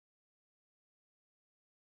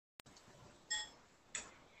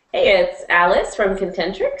Hey, it's Alice from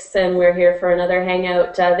Contentrix, and we're here for another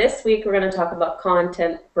Hangout. This week we're going to talk about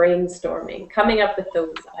content brainstorming, coming up with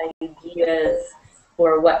those ideas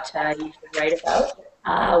for what you should write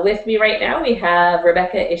about. With me right now we have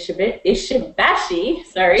Rebecca Ishibashi,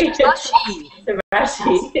 sorry,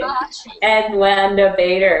 and Wanda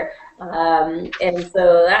Bader. And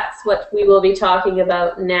so that's what we will be talking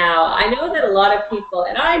about now. I know that a lot of people,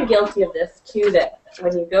 and I'm guilty of this too, that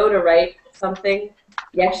when you go to write something,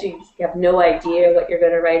 you actually have no idea what you're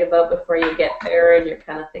going to write about before you get there, and you're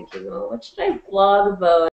kind of thinking, oh, what should I blog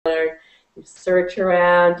about? Or you search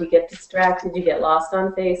around, you get distracted, you get lost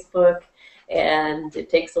on Facebook, and it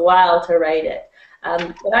takes a while to write it.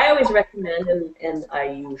 What I always recommend, and I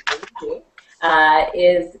usually do,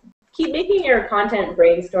 is keep making your content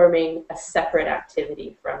brainstorming a separate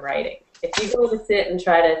activity from writing. If you go to sit and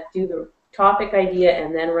try to do the topic idea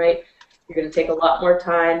and then write, you're going to take a lot more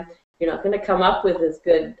time. You're not going to come up with as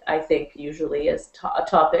good, I think, usually as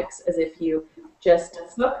topics as if you just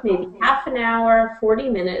took maybe half an hour, 40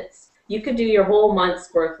 minutes. You could do your whole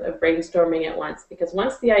month's worth of brainstorming at once, because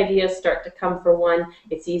once the ideas start to come for one,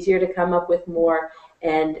 it's easier to come up with more.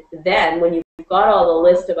 And then when you've got all the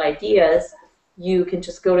list of ideas, you can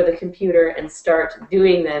just go to the computer and start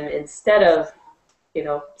doing them instead of,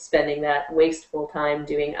 spending that wasteful time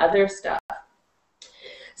doing other stuff.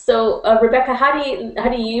 So, Rebecca, how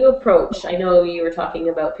do you approach? I know you were talking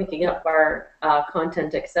about picking up our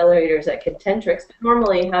content accelerators at Contentrix, but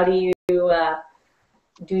normally, how do you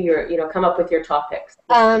do your come up with your topics?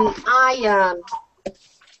 I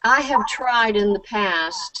have tried in the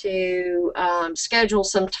past to schedule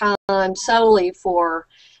some time solely for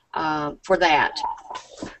that,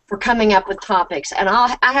 for coming up with topics, and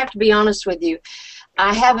I have to be honest with you,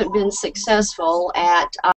 I haven't been successful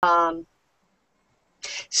at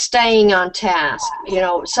staying on task.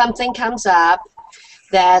 Something comes up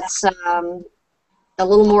that's a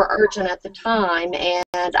little more urgent at the time,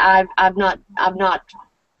 and I've not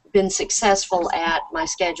been successful at my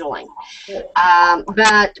scheduling.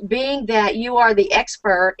 But being that you are the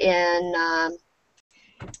expert in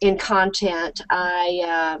content,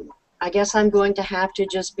 I guess I'm going to have to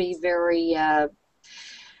just be very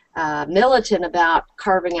militant about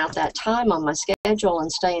carving out that time on my schedule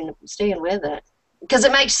and staying with it. Because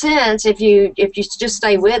it makes sense if you just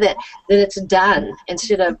stay with it, then it's done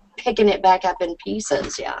instead of picking it back up in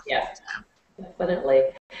pieces. Yeah. Yeah, definitely.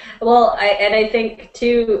 Well, I think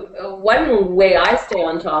too, one way I stay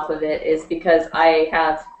on top of it is because I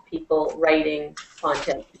have people writing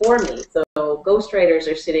content for me. So ghostwriters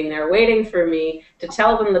are sitting there waiting for me to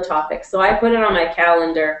tell them the topic. So I put it on my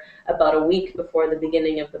calendar about a week before the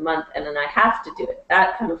beginning of the month, and then I have to do it.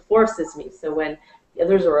 That kind of forces me. So when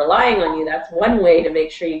others are relying on you, that's one way to make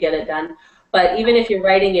sure you get it done. But even if you're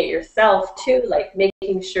writing it yourself too, like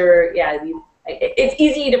making sure, it's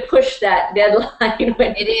easy to push that deadline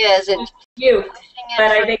when it is. It's you.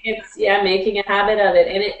 But I think it's making a habit of it,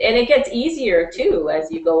 and it gets easier too as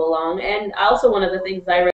you go along. And also one of the things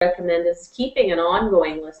I recommend is keeping an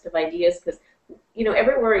ongoing list of ideas, because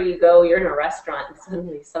everywhere you go, you're in a restaurant and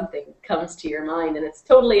suddenly something comes to your mind, and it's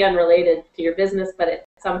totally unrelated to your business, but it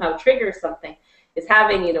somehow triggers something. Is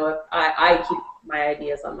having, I keep my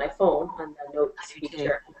ideas on my phone, on the notes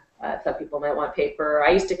feature. Some people might want paper.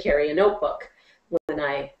 I used to carry a notebook when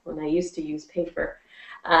I used to use paper.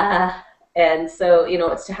 And so,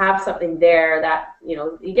 it's to have something there that, you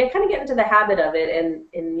kind of get into the habit of it,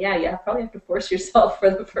 and you probably have to force yourself for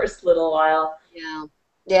the first little while.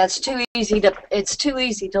 Yeah, it's too easy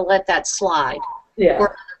to let that slide. Yeah. For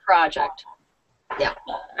another project. Yeah.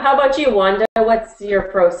 How about you, Wanda? What's your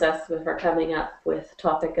process for coming up with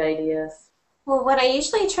topic ideas? Well, what I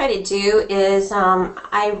usually try to do is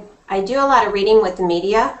I do a lot of reading with the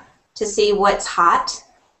media to see what's hot,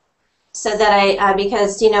 so that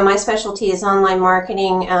because my specialty is online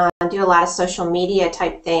marketing, I do a lot of social media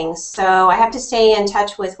type things, so I have to stay in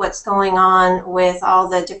touch with what's going on with all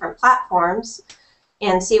the different platforms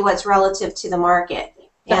and see what's relative to the market.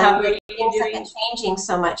 So and how are you things have doing? been changing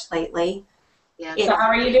so much lately. Yeah. So how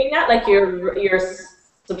are you doing that? Like you're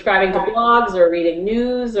subscribing to blogs or reading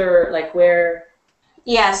news, or like where?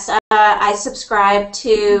 Yes, I subscribe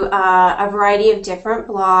to a variety of different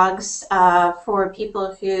blogs for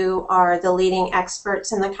people who are the leading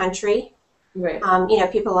experts in the country. Right.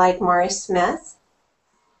 People like Maury Smith.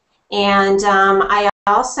 And I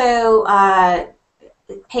also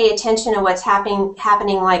pay attention to what's happening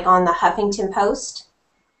like on the Huffington Post,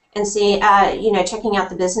 and see, checking out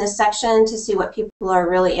the business section to see what people are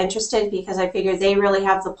really interested, because I figure they really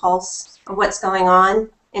have the pulse of what's going on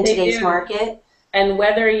in today's market. And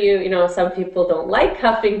whether you know, some people don't like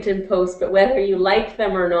Huffington Post, but whether you like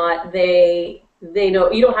them or not, they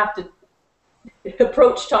know you don't have to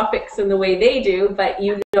approach topics in the way they do, but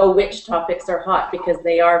you know which topics are hot because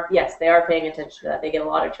they are, yes, they are paying attention to that. They get a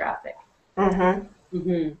lot of traffic. And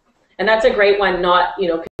that's a great one, not, you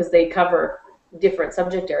know, because they cover different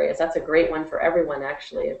subject areas. That's a great one for everyone,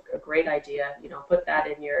 actually. A great idea. You know, put that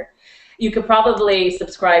in your, you could probably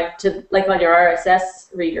subscribe to, like on your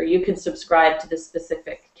RSS reader, you can subscribe to the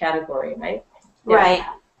specific category, right? Yeah. Right.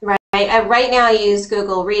 Right now I use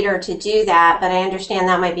Google Reader to do that, but I understand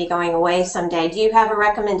that might be going away someday. Do you have a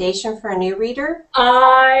recommendation for a new reader?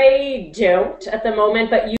 I don't at the moment,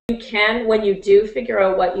 but you can, when you do figure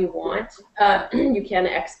out what you want, you can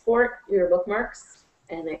export your bookmarks,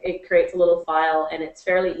 and it creates a little file, and it's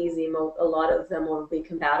fairly easy. A lot of them will be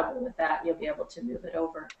compatible with that. You'll be able to move it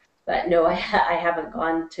over. But no, I haven't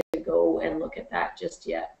gone to go and look at that just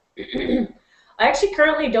yet. I actually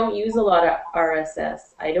currently don't use a lot of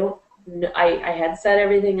RSS. I had set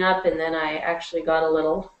everything up, and then I actually got a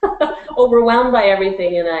little overwhelmed by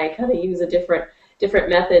everything, and I kind of use a different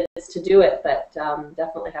methods to do it. But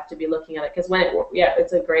definitely have to be looking at it, because when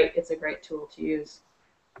it's a great tool to use.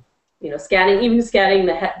 You know, even scanning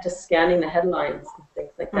just scanning the headlines and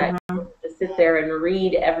things like that. Just sit there and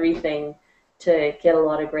read everything to get a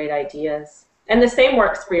lot of great ideas. And the same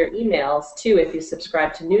works for your emails too. If you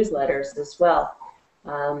subscribe to newsletters as well,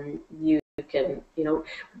 you can, you know,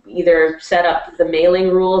 either set up the mailing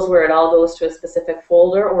rules where it all goes to a specific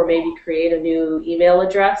folder, or maybe create a new email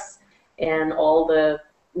address, and all the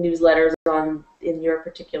newsletters in your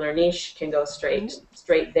particular niche can go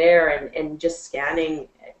straight there, and just scanning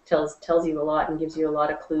tells you a lot and gives you a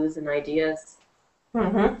lot of clues and ideas.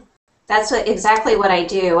 That's exactly what I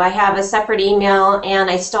do. I have a separate email, and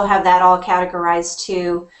I still have that all categorized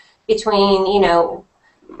too, between, you know,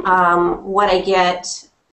 what I get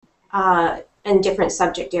in different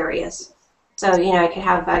subject areas. So, you know, I could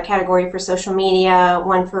have a category for social media,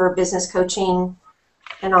 one for business coaching,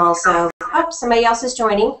 and also, oh, somebody else is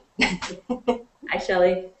joining. Hi,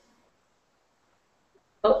 Shelley.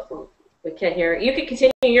 Oh, we can't hear. You can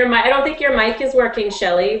continue your mic. I don't think your mic is working,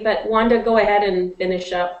 Shelley, but Wanda, go ahead and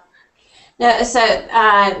finish up. No, so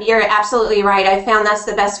you're absolutely right. I found that's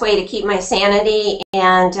the best way to keep my sanity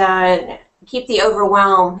and keep the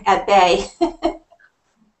overwhelm at bay.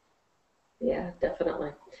 Yeah,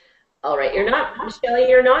 definitely. All right, Shelley,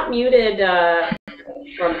 you're not muted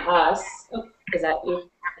from us. Oh, is that you?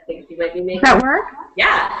 I think you might be making. Does that work?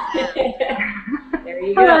 Yeah. There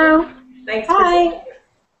you Hello. go. Thanks. Hi.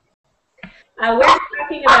 We're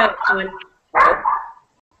talking about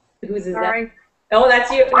whose is Sorry. that? Oh,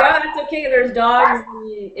 that's you. No, that's okay. There's dogs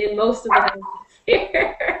in most of the houses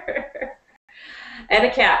here, and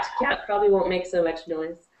a cat. Cat probably won't make so much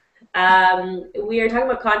noise. We are talking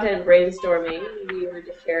about content brainstorming. We were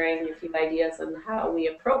just sharing a few ideas on how we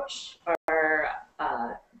approach our,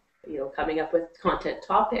 you know, coming up with content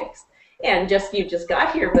topics. And you just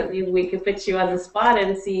got here, but maybe we could put you on the spot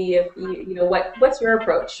and see if you know what's your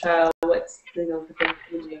approach. What's, you know, the things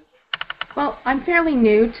you do. Well, I'm fairly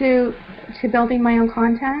new to building my own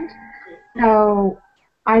content, so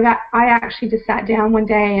I actually just sat down one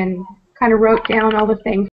day and kind of wrote down all the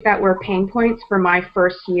things that were pain points for my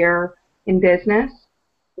first year in business.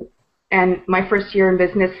 And my first year in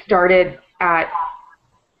business started at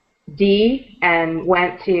D and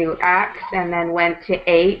went to X and then went to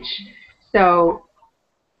H. So,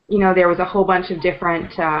 you know, there was a whole bunch of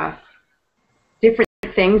different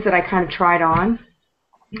things that I kind of tried on.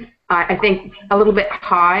 I think a little bit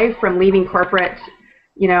high from leaving corporate,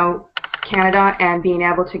 you know, Canada, and being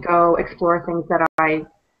able to go explore things that I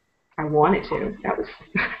wanted to. That was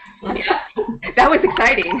that was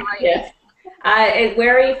exciting. Yes. And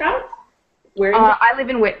where are you from? Where? I live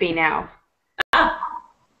in Whitby now. Ah.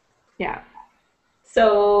 Yeah.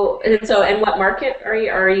 So and what market are you?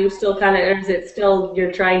 Are you still kind of, or is it still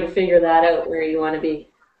you're trying to figure that out where you want to be?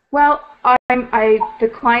 Well,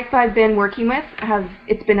 the clients I've been working with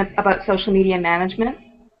it's been about social media management.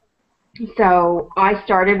 So I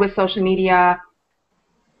started with social media,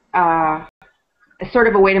 sort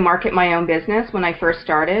of a way to market my own business when I first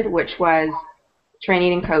started, which was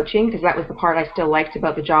training and coaching, because that was the part I still liked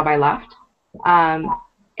about the job I left,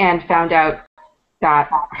 and found out that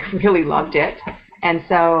I really loved it. And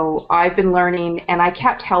so I've been learning, and I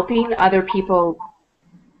kept helping other people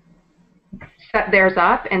set theirs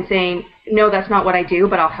up and saying, no, that's not what I do,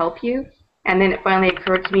 but I'll help you. And then it finally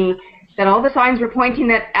occurred to me that all the signs were pointing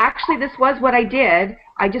that actually this was what I did,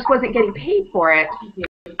 I just wasn't getting paid for it.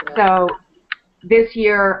 So this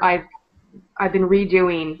year I've been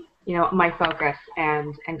redoing, my focus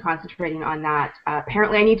and concentrating on that.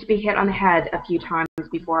 Apparently, I need to be hit on the head a few times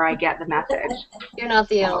before I get the message. You're not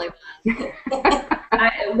the only one.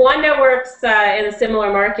 Wanda works in a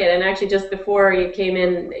similar market, and actually just before you came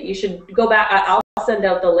in, you should go back. I'll send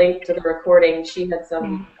out the link to the recording. She had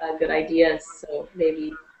some good ideas, so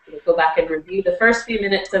maybe go back and review the first few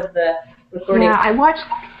minutes of the recording. Yeah, I watched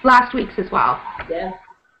last week's as well. Yeah.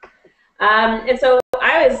 And so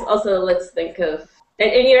I was also, let's think of,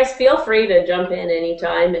 and you guys feel free to jump in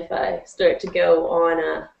anytime if I start to go on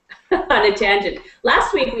a on a tangent.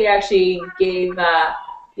 Last week we actually gave,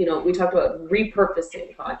 we talked about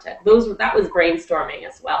repurposing content. That was brainstorming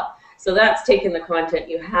as well. So that's taking the content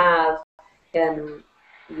you have and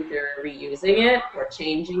either reusing it or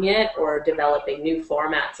changing it or developing new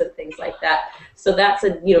formats and things like that. So that's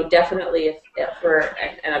definitely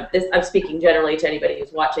I'm speaking generally to anybody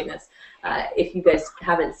who's watching this. If you guys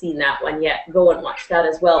haven't seen that one yet, go and watch that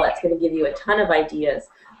as well. That's going to give you a ton of ideas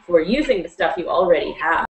for using the stuff you already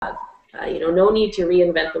have. No need to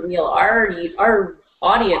reinvent the wheel. Our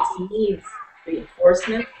audience needs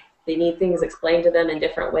reinforcement. They need things explained to them in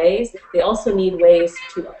different ways. They also need ways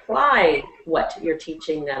to apply what you're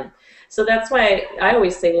teaching them. So that's why I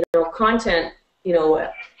always say, content,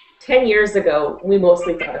 10 years ago, we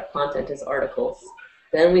mostly thought of content as articles.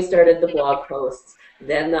 Then we started the blog posts,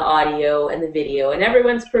 then the audio and the video, and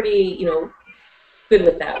everyone's pretty, good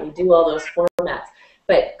with that. We do all those formats.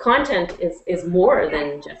 But content is more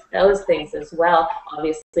than just those things as well.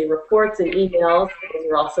 Obviously, reports and emails, those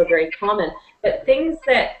are also very common. But things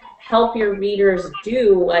that help your readers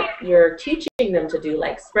do what you're teaching them to do,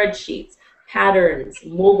 like spreadsheets, patterns,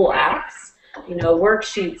 mobile apps,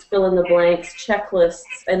 worksheets, fill in the blanks, checklists,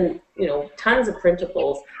 and tons of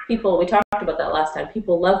printables. We talked about that last time.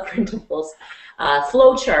 People love printables,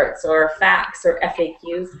 flowcharts or facts or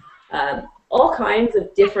FAQs, all kinds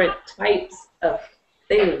of different types of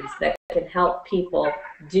things that can help people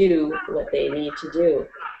do what they need to do.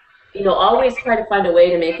 Always try to find a way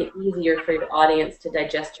to make it easier for your audience to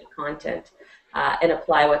digest your content and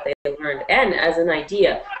apply what they learned. And as an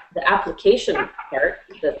idea, the application part,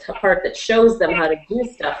 the part that shows them how to do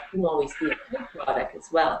stuff, can always be a good product as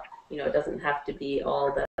well. It doesn't have to be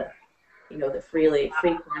all the the free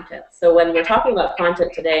content. So when we're talking about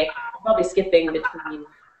content today, we're probably skipping between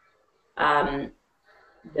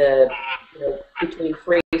between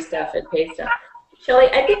free stuff and paid stuff. Shelley,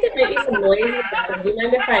 I think there might be some noise in the background. Do you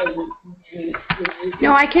mind if I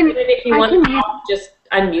No, I can. If you want to just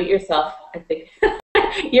unmute yourself, I think.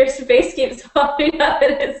 Your face keeps popping up,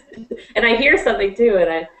 and I hear something too,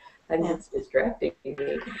 and it's distracting me.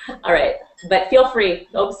 All right, but feel free.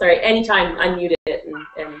 Oh, sorry. Anytime, unmute it,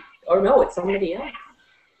 or no, it's somebody else.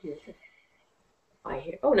 I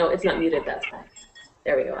hear. Oh no, it's not muted. That's fine.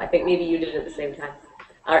 There we go. I think maybe you did it at the same time.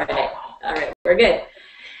 All right, we're good.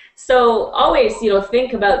 So always,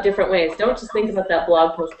 think about different ways. Don't just think about that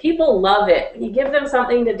blog post. People love it. You give them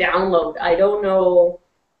something to download. I don't know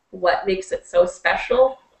what makes it so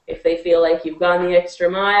special. If they feel like you've gone the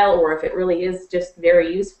extra mile, or if it really is just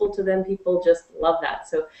very useful to them, people just love that.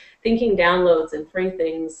 So thinking downloads and free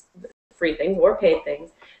things or paid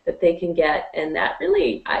things that they can get, and that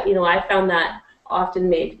really, I found that often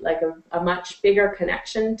made like a much bigger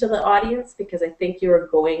connection to the audience, because I think you're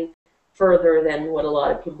going further than what a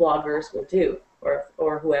lot of bloggers will do,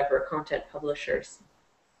 or whoever, content publishers.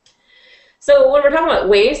 So when we're talking about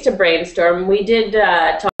ways to brainstorm, we did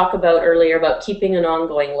talk about earlier about keeping an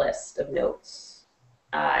ongoing list of notes,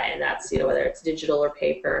 and that's whether it's digital or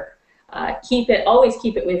paper. Always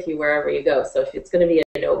keep it with you wherever you go. So if it's going to be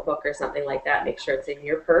a notebook or something like that, make sure it's in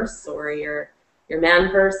your purse or your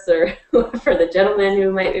man purse, or for the gentleman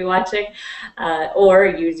who might be watching, or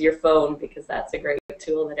use your phone, because that's a great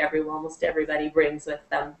tool that almost everybody brings with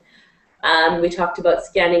them. We talked about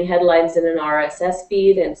scanning headlines in an RSS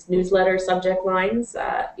feed and newsletter subject lines,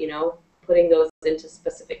 putting those into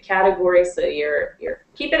specific categories, so you're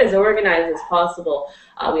keep it as organized as possible.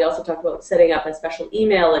 We also talked about setting up a special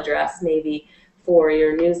email address maybe for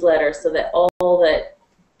your newsletter, so that all that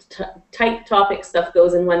tight topic stuff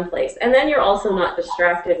goes in one place. And then you're also not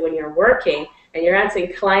distracted when you're working and you're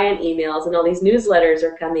answering client emails and all these newsletters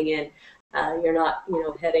are coming in. You're not,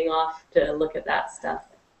 heading off to look at that stuff.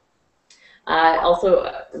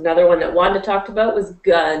 Also, another one that Wanda talked about was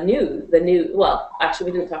news. Well,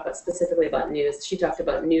 actually, we didn't talk specifically about news. She talked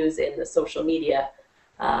about news in the social media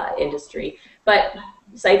industry. But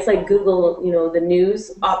sites like Google, the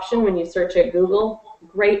news option when you search at Google,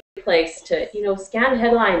 great place to, scan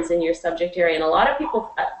headlines in your subject area. And a lot of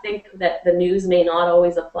people think that the news may not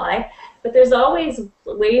always apply, but there's always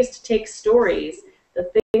ways to take stories the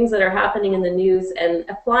things that are happening in the news and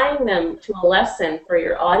applying them to a lesson for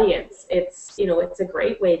your audience. It's, you know, it's a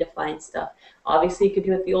great way to find stuff. Obviously, you could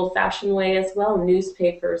do it the old-fashioned way as well.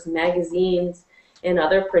 Newspapers, magazines, and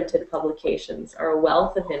other printed publications are a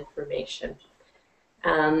wealth of information.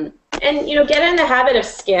 And, you know, get in the habit of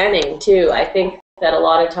scanning, too. I think that a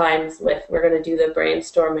lot of times with, we're going to do the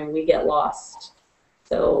brainstorming, we get lost.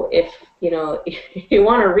 So if, you know, if you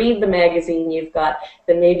want to read the magazine you've got,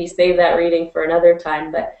 then maybe save that reading for another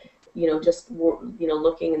time. But, you know, just, you know,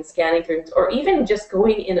 looking and scanning through, or even just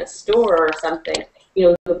going in a store or something.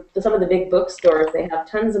 You know, some of the big bookstores, they have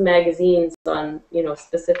tons of magazines on, you know,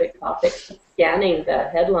 specific topics. Scanning the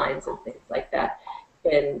headlines and things like that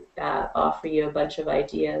can offer you a bunch of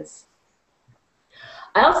ideas.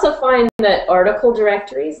 I also find that article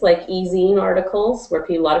directories, like e-zine articles, where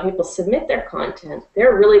a lot of people submit their content,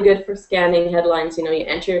 they're really good for scanning headlines. You know, you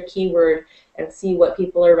enter a keyword and see what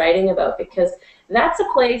people are writing about, because that's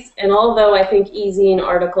a place, and although I think e-zine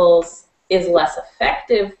articles is less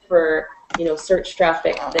effective for, you know, search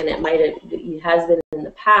traffic than it has been in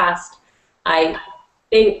the past, I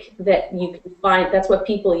think that you can find that's what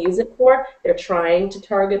people use it for. They're trying to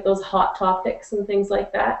target those hot topics and things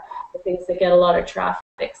like that, the things that get a lot of traffic.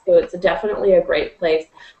 So it's definitely a great place.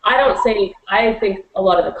 I think a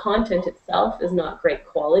lot of the content itself is not great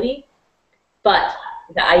quality, but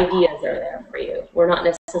the ideas are there for you. We're not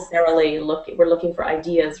necessarily we're looking for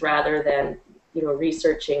ideas rather than, you know,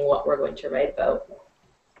 researching what we're going to write about.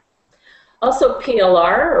 Also,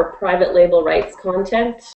 PLR, or private label rights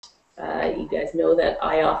content. You guys know that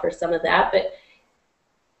I offer some of that, but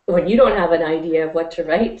when you don't have an idea of what to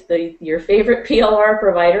write, your favorite PLR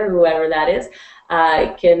provider, whoever that is,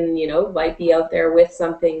 can, you know, might be out there with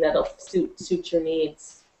something that'll suit your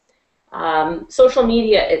needs. Social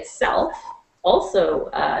media itself, also,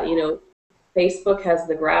 you know, Facebook has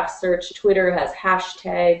the graph search, Twitter has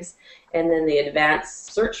hashtags, and then the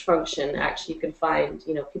advanced search function. Actually, you can find,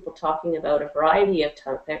 you know, people talking about a variety of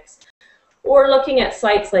topics. Or looking at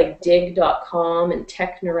sites like dig.com and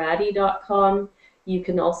technorati.com, you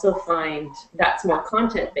can also find, that's more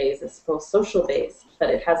content-based as opposed to social-based, but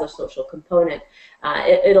it has a social component.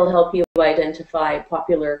 It'll help you identify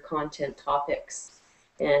popular content topics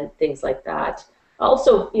and things like that.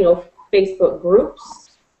 Also, you know, Facebook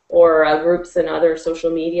groups or groups and other social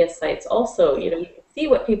media sites also, you know, you can see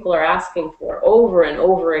what people are asking for over and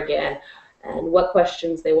over again and what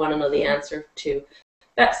questions they want to know the answer to.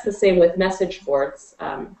 That's the same with message boards.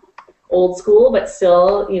 Old school, but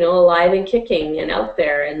still, you know, alive and kicking and out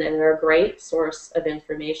there, and then they're a great source of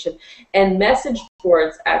information. And message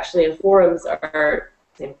boards, actually, and forums are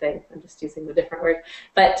the same thing. I'm just using the different word,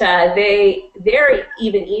 but they're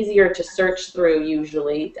even easier to search through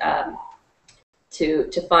usually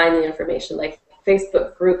to find the information. Like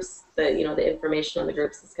Facebook groups, the information on the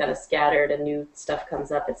groups is kind of scattered and new stuff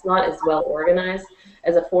comes up. It's not as well organized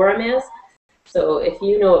as a forum is. So if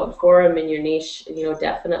you know a forum in your niche, you know,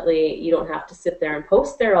 definitely you don't have to sit there and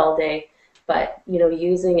post there all day, but, you know,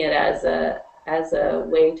 using it as a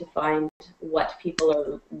way to find what people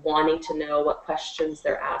are wanting to know, what questions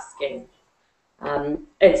they're asking.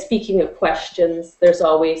 And speaking of questions, there's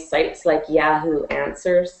always sites like Yahoo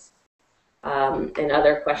Answers and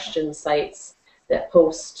other question sites that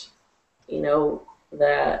post, you know,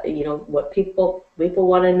 what people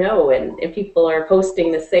want to know, and people are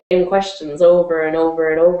posting the same questions over and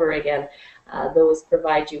over and over again. Those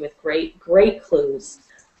provide you with great clues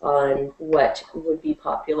on what would be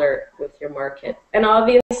popular with your market. And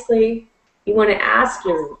obviously, you want to ask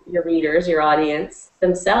your readers, your audience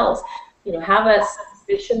themselves. You know, have a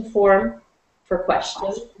submission form for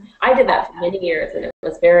questions. I did that for many years, and it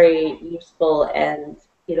was very useful. And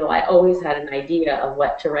you know, I always had an idea of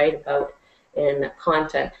what to write about in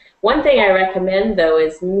content. One thing I recommend, though,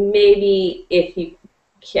 is maybe if you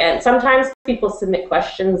can, sometimes people submit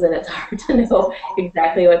questions and it's hard to know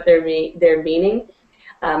exactly what they're meaning.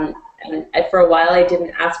 And for a while I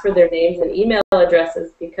didn't ask for their names and email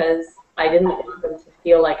addresses because I didn't want them to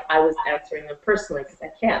feel like I was answering them personally, because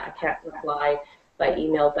I can't reply by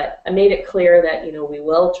email. But I made it clear that, you know, we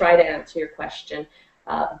will try to answer your question,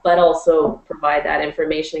 but also provide that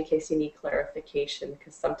information in case you need clarification,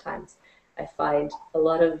 because sometimes I find a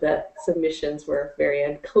lot of the submissions were very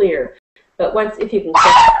unclear. But once, if you can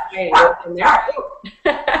go from there.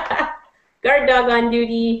 Oh. Guard dog on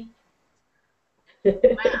duty.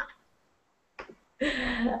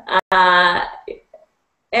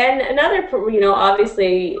 And another, you know,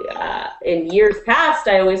 obviously in years past,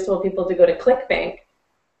 I always told people to go to ClickBank.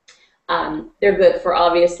 They're good for,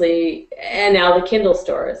 obviously, and now the Kindle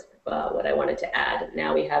stores. what I wanted to add.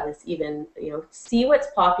 Now we have this even, see what's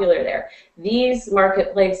popular there. These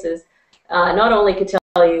marketplaces not only could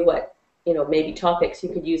tell you what, maybe topics you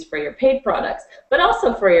could use for your paid products, but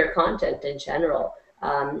also for your content in general.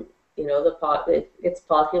 It's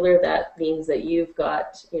popular. That means that you've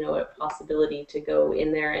got, a possibility to go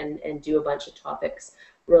in there and do a bunch of topics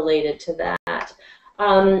related to that.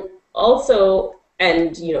 Also,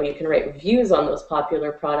 and you can write reviews on those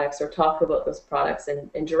popular products or talk about those products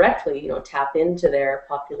and directly, tap into their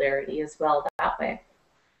popularity as well that way.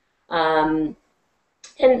 And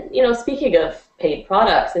speaking of paid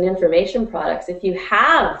products and information products, if you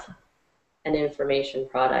have an information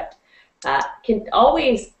product, can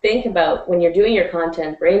always think about, when you're doing your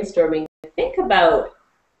content brainstorming, think about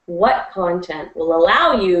what content will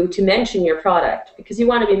allow you to mention your product, because you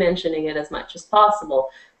want to be mentioning it as much as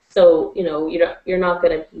possible. So, you're not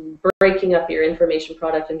going to be breaking up your information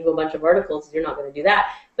product into a bunch of articles. You're not going to do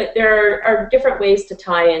that. But there are different ways to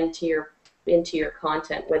tie into your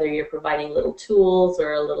content, whether you're providing little tools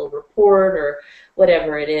or a little report or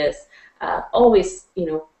whatever it is. Always,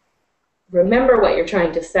 remember what you're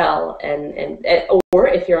trying to sell, or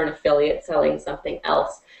if you're an affiliate selling something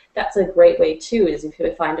else, that's a great way too. Is if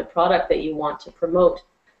you find a product that you want to promote,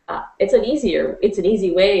 it's an easy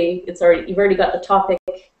way. You've already got the topic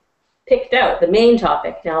picked out, the main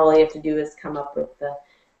topic. Now all you have to do is come up with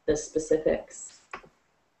the specifics.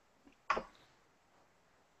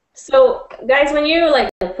 So, guys, when you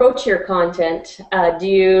approach your content, what do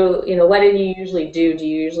you usually do? Do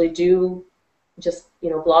you usually do just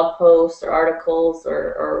blog posts or articles,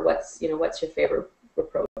 or what's your favorite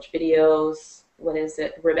approach? Videos? What is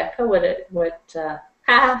it, Rebecca?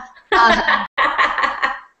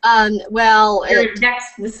 Well, you're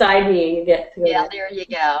next beside me. You get to yeah, there you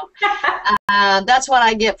go. That's what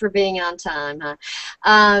I get for being on time, huh?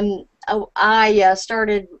 I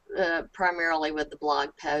started primarily with the blog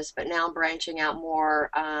post, but now I'm branching out more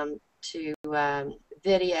to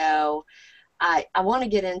video. I want to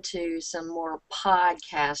get into some more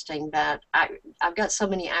podcasting, but I've got so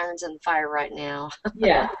many irons in the fire right now.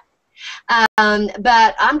 Yeah.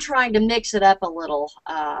 But I'm trying to mix it up a little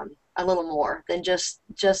more than just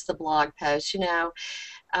the blog posts.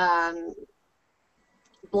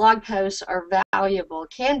 Blog posts are valuable,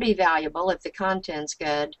 can be valuable if the content's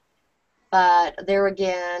good. But there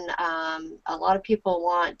again, a lot of people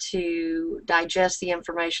want to digest the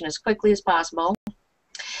information as quickly as possible.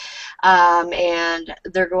 And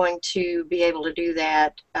they're going to be able to do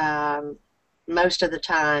that most of the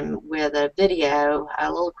time with a video a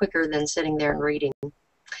little quicker than sitting there and reading.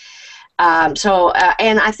 And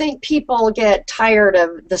I think people get tired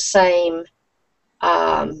of the same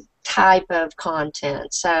type of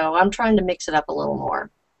content. So I'm trying to mix it up a little more.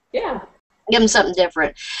 Yeah. Give them something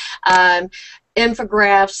different.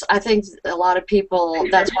 Infographics, I think a lot of people,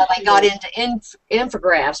 that's why they got into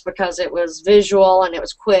infographics, because it was visual and it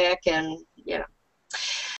was quick, and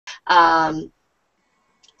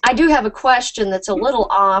I do have a question that's a little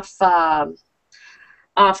off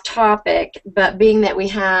topic, but being that we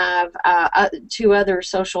have 2 other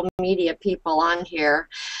social media people on here,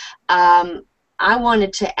 I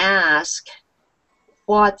wanted to ask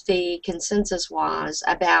what the consensus was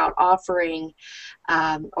about offering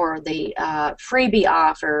or the freebie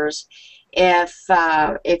offers if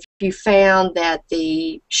you found that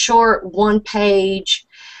the short one-page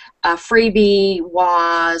freebie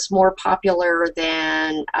was more popular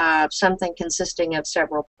than something consisting of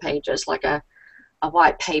several pages, like a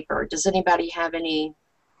white paper. Does anybody have any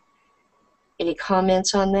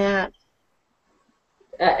comments on that?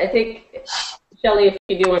 I think, Shelley, if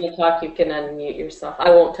you do want to talk, you can unmute yourself. I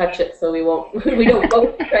won't touch it, so we don't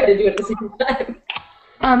both try to do it at the same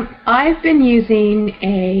time. I've been using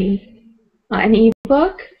an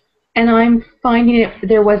ebook, and I'm finding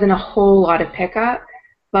there wasn't a whole lot of pickup.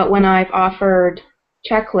 But when I've offered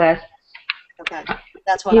checklists, okay,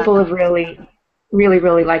 that's what people have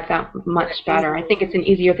really liked that much better. I think it's an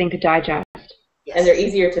easier thing to digest. Yes. And they're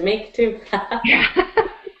easier to make too.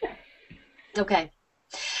 Okay.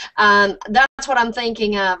 That's what I'm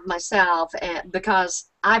thinking of myself, because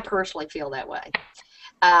I personally feel that way.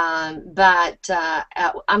 But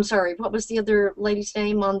I'm sorry, what was the other lady's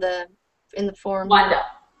name in the forum? Wanda.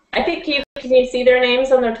 I think can you see their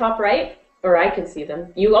names on their top right? Or I can see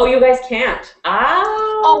them. You guys can't.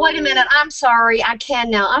 Oh, wait a minute. I'm sorry. I can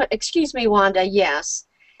now. Excuse me, Wanda. Yes.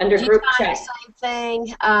 Under group chat. chat. The same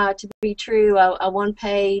thing to be true. A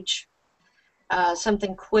one-page,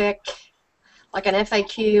 something quick, like an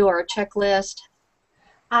FAQ or a checklist.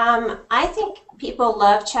 I think people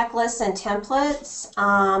love checklists and templates.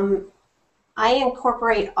 I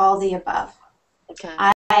incorporate all the above. Okay.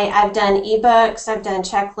 I've done ebooks, I've done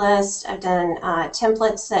checklists, I've done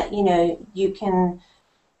templates that, you know, you can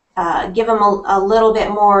give them a little bit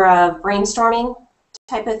more of brainstorming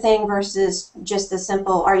type of thing versus just the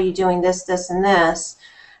simple, are you doing this, this, and this?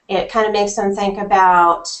 It kind of makes them think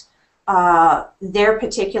about their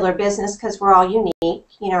particular business, because we're all unique.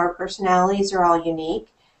 You know, our personalities are all unique.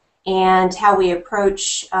 And how we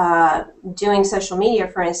approach doing social media,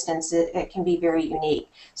 for instance, it can be very unique.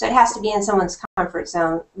 So it has to be in someone's comfort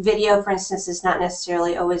zone. Video, for instance, is not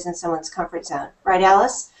necessarily always in someone's comfort zone. Right,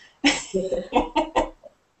 Alice?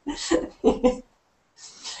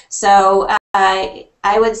 So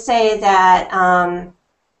I would say that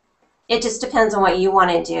it just depends on what you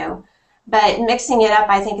want to do. But mixing it up,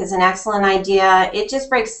 I think, is an excellent idea. It just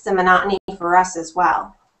breaks the monotony for us as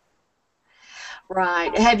well.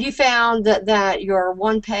 Right. Have you found that your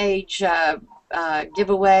one-page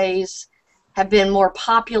giveaways have been more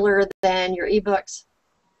popular than your ebooks?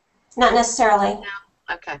 Not necessarily.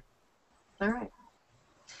 No. Okay. All right.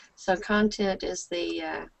 So content is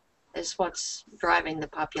is what's driving the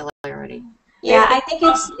popularity. Yeah, I think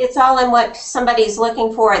it's all in what somebody's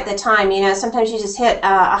looking for at the time. You know, sometimes you just hit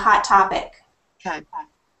a hot topic. Okay.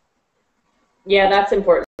 Yeah, that's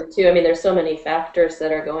important too. I mean, there's so many factors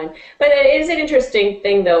that are going. But it is an interesting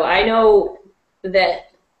thing, though. I know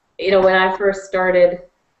that, you know, when I first started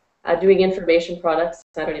doing information products,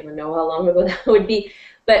 I don't even know how long ago that would be,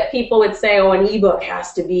 but people would say, oh, an ebook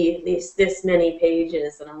has to be at least this many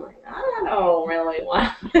pages. And I'm like, I don't really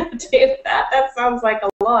want to do that. That sounds like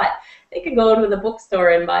a lot. They could go into the bookstore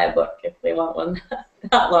and buy a book if they want one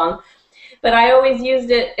that long. But I always used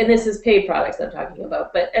it, and this is paid products I'm talking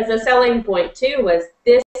about, but as a selling point too, was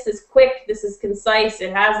this is quick, this is concise,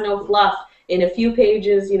 it has no fluff. In a few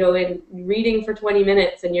pages, you know, in reading for 20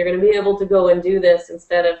 minutes, and you're going to be able to go and do this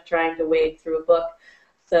instead of trying to wade through a book.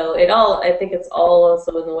 So I think it's all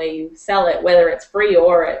also in the way you sell it, whether it's free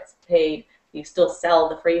or it's paid. You still sell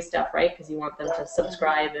the free stuff, right? Because you want them to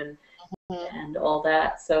subscribe and all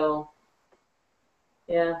that. So,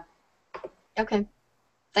 yeah. Okay.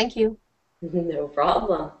 Thank you. No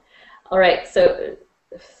problem. All right, so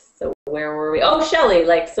where were we? Oh, Shelley,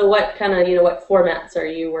 like, so what kind of, you know, what formats are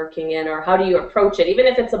you working in, or how do you approach it? Even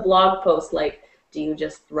if it's a blog post, like, do you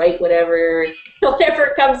just write whatever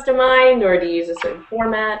comes to mind, or do you use a certain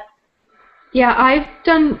format? Yeah, I've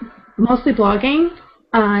done mostly blogging,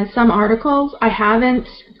 some articles. I haven't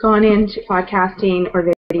gone into podcasting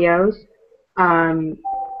or videos. And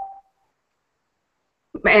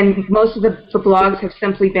most of the blogs have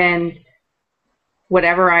simply been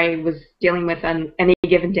whatever I was dealing with on any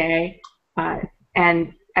given day.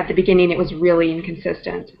 And at the beginning, it was really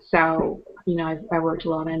inconsistent. So, you know, I worked a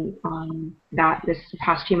lot on that this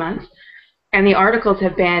past few months. And the articles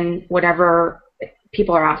have been whatever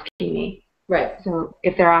people are asking me. Right. So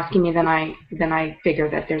if they're asking me, then I figure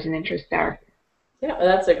that there's an interest there. Yeah, well,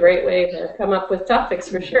 that's a great way to come up with topics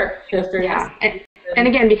for sure. Yeah. And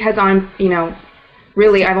again, because I'm, you know,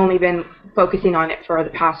 really I've only been focusing on it for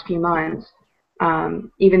the past few months.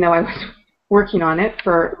 Even though I was working on it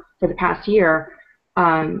for the past year,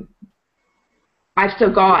 I've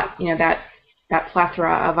still got, you know, that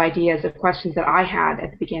plethora of ideas, of questions that I had at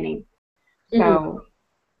the beginning. So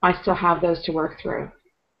I still have those to work through.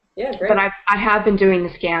 Yeah, great. But I have been doing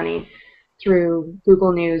the scanning through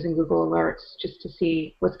Google News and Google Alerts just to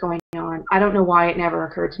see what's going on. I don't know why it never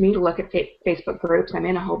occurred to me to look at Facebook groups. I'm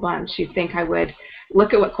in a whole bunch. You'd think I would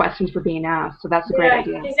look at what questions were being asked, so that's a great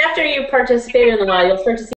idea. Because after you participate in a while, you'll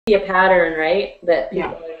start to see a pattern, right? That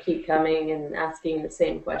people keep coming and asking the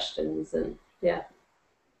same questions, and yeah.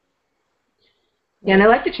 Yeah, and I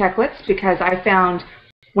like the checklists because I found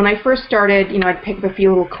when I first started, you know, I'd pick up a few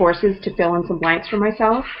little courses to fill in some blanks for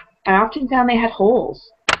myself. I often found they had holes.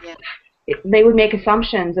 Yeah. They would make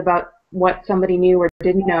assumptions about what somebody knew or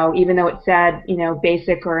didn't know, even though it said, you know,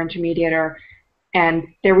 basic or intermediate, and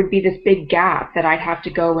there would be this big gap that I'd have to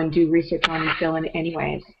go and do research on and fill in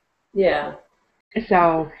anyways. Yeah.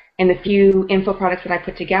 So in the few info products that I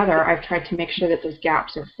put together, I've tried to make sure that those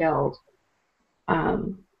gaps are filled.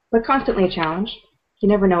 But constantly a challenge. You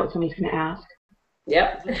never know what somebody's going to ask.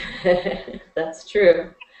 Yep, that's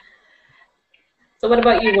true. So what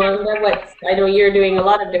about you, Wanda? I know you're doing a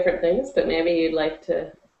lot of different things, but maybe you'd like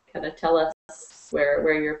to kind of tell us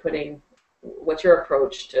where you're putting, what's your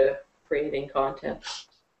approach to creating content?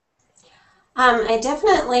 I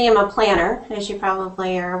definitely am a planner, as you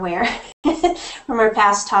probably are aware from our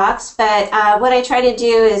past talks. But what I try to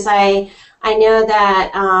do is I know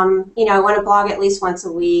that you know, I want to blog at least once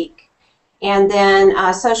a week, and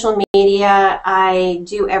then social media I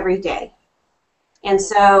do every day. And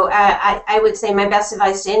so I would say my best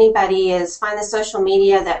advice to anybody is find the social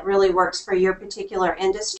media that really works for your particular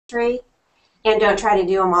industry, and don't try to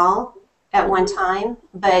do them all at one time,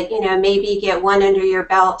 but maybe get one under your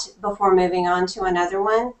belt before moving on to another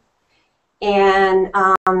one, and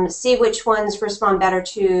see which ones respond better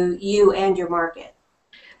to you and your market.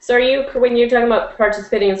 So when you're talking about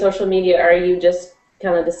participating in social media, are you just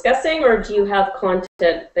kind of discussing, or do you have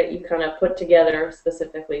content that you kind of put together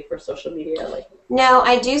specifically for social media? No,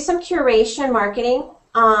 I do some curation marketing.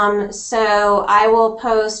 So I will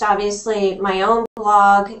post obviously my own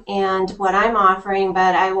blog and what I'm offering,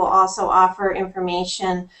 but I will also offer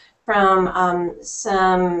information from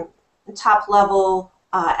some top level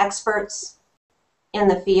experts in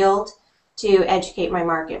the field to educate my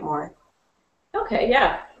market more. Okay,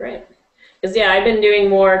 yeah, great. Because I've been doing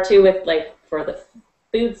more too with for the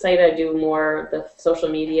food site. I do more the social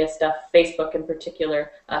media stuff, Facebook in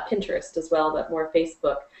particular, Pinterest as well, but more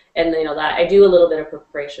Facebook. And that I do a little bit of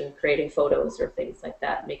preparation, creating photos or things like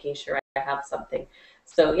that, making sure I have something.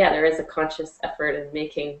 So yeah, there is a conscious effort in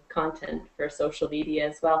making content for social media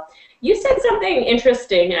as well. You said something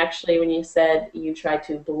interesting actually when you said you try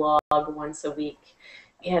to blog once a week.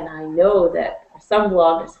 And I know that some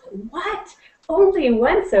bloggers, what? Only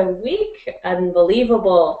once a week?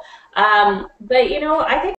 Unbelievable. But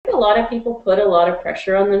I think a lot of people put a lot of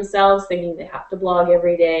pressure on themselves, thinking they have to blog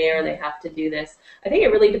every day or they have to do this. I think it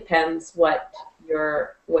really depends what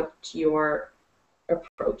your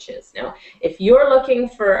approach is. Now, if you're looking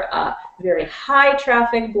for a very high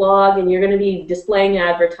traffic blog and you're going to be displaying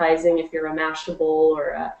advertising, if you're a Mashable or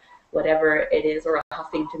a whatever it is, or a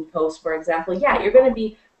Huffington Post, for example, yeah, you're going to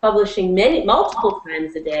be publishing multiple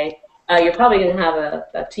times a day. You're probably going to have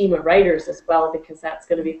a team of writers as well, because that's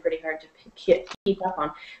going to be pretty hard to keep up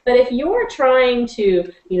on. But if you're trying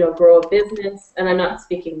to, grow a business, and I'm not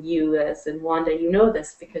speaking you as in Wanda, you know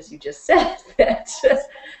this because you just said that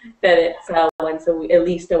it's at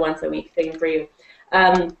least a once a week thing for you.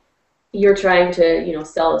 You're trying to,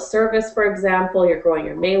 sell a service, for example. You're growing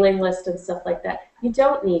your mailing list and stuff like that. You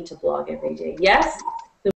don't need to blog every day. Yes.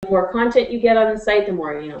 The more content you get on the site, the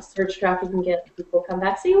more search traffic you can get, people come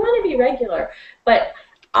back. So you want to be regular. But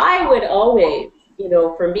I would always,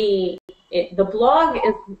 for me, the blog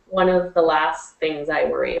is one of the last things I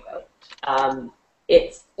worry about.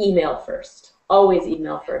 It's email first. Always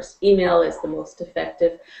email first. Email is the most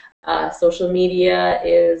effective. Social media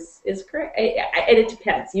is great. And it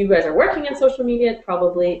depends. You guys are working in social media. It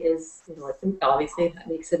probably is, obviously that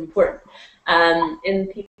makes it important. And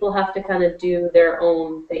people have to kind of do their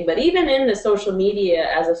own thing. But even in the social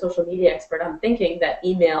media, as a social media expert, I'm thinking that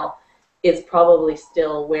email is probably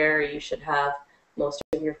still where you should have most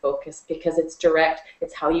of your focus, because it's direct.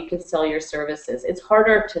 It's how you can sell your services. It's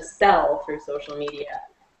harder to sell through social media.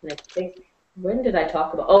 And I think, when did I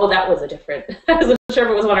talk about? Oh, that was a different. I wasn't sure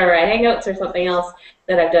if it was one of our Hangouts or something else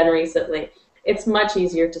that I've done recently. It's much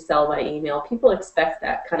easier to sell by email. People expect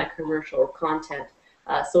that kind of commercial content.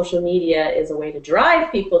 Social media is a way to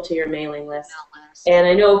drive people to your mailing list. And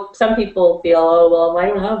I know some people feel, oh, well, I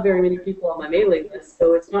don't have very many people on my mailing list,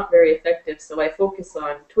 so it's not very effective, so I focus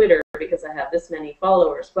on Twitter because I have this many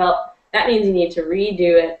followers. Well, that means you need to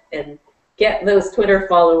redo it and get those Twitter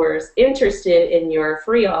followers interested in your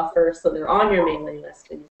free offer so they're on your mailing list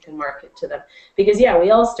and you can market to them. Because, yeah,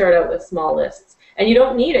 we all start out with small lists. And you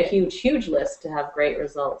don't need a huge list to have great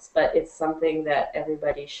results, but it's something that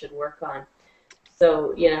everybody should work on.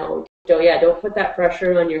 So, don't put that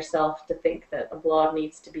pressure on yourself to think that a blog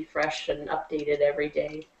needs to be fresh and updated every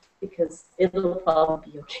day, because it'll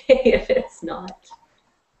probably be okay if it's not.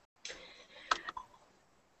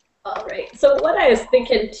 All right, so what I was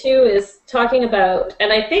thinking too is talking about,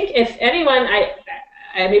 and I think if anyone,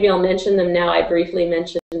 maybe I'll mention them now. I briefly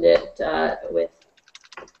mentioned it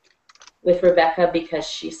with Rebecca, because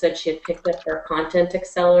she said she had picked up our content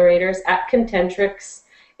accelerators at Contentrix.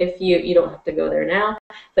 If you don't have to go there now,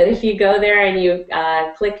 but if you go there and you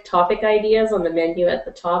click topic ideas on the menu at the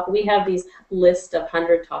top, we have these list of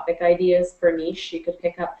 100 topic ideas per niche you could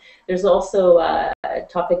pick up. There's also a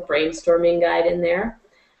topic brainstorming guide in there.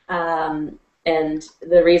 And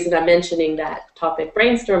the reason I'm mentioning that topic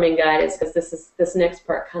brainstorming guide is because this next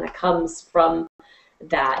part kind of comes from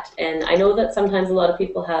that. And I know that sometimes a lot of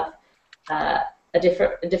people have a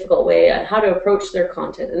difficult way on how to approach their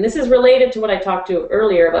content. And this is related to what I talked to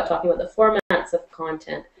earlier about talking about the formats of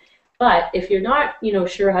content. But if you're not,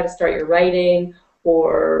 sure how to start your writing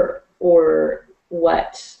or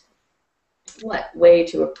what way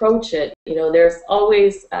to approach it, there's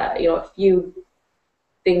always, a few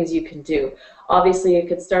things you can do. Obviously, you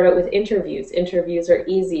could start out with interviews. Interviews are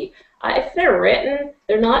easy. If they're written,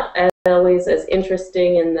 they're not always as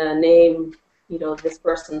interesting in the name, you know, this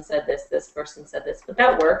person said this person said this, but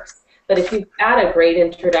that works. But if you add a great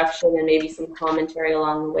introduction and maybe some commentary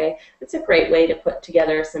along the way, it's a great way to put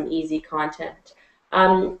together some easy content.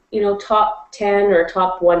 You know, top 10 or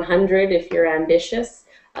top 100 if you're ambitious.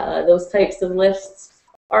 Those types of lists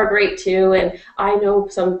are great too. And I know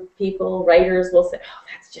some people, writers, will say, oh,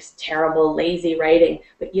 that's just terrible, lazy writing.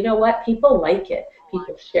 But you know what? People like it.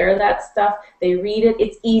 People share that stuff. They read it.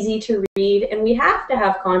 It's easy to read. And we have to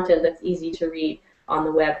have content that's easy to read on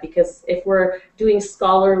the web, because if we're doing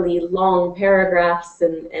scholarly long paragraphs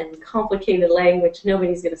and complicated language,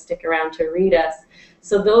 nobody's going to stick around to read us.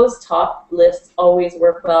 So those top lists always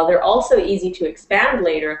work well. They're also easy to expand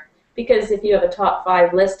later, because if you have a top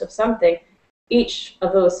 5 list of something, each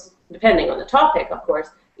of those, depending on the topic, of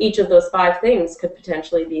course, each of those 5 things could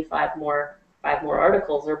potentially be 5 more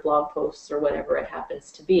articles or blog posts or whatever it happens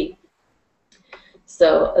to be.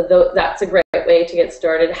 So that's a great way to get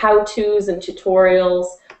started. How-tos and tutorials.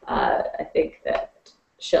 I think that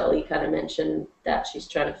Shelley kind of mentioned that she's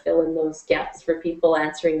trying to fill in those gaps for people,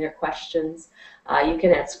 answering their questions. You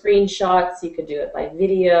can add screenshots. You could do it by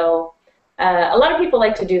video. A lot of people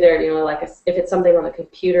like to do their, you know, like if it's something on the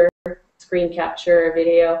computer, screen capture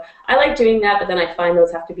video. I like doing that, but then I find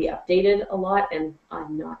those have to be updated a lot, and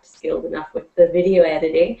I'm not skilled enough with the video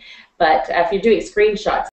editing. But if you're doing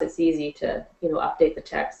screenshots, it's easy to, you know, update the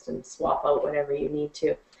text and swap out whatever you need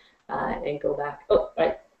to, and go back. Oh,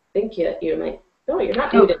 I think you might. No, you're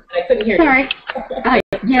not muted. I couldn't hear sorry. you.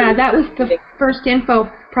 Yeah, that was the first info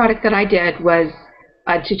product that I did, was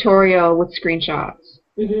a tutorial with screenshots.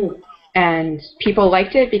 Mm-hmm. And people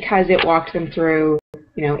liked it because it walked them through,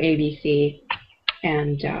 you know, ABC,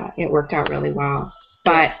 and it worked out really well.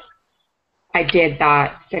 But I did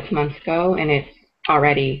that 6 months ago, and it's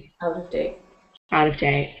already out of date. Out of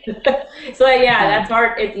date. So yeah, that's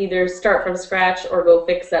hard. It's either start from scratch or go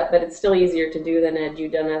fix that, but it's still easier to do than had you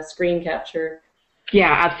done a screen capture.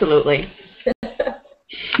 Yeah, absolutely.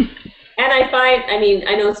 And I find, I mean,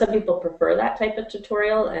 I know some people prefer that type of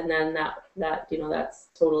tutorial, and then that you know, that's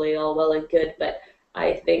totally all well and good, but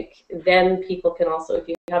I think then people can also, if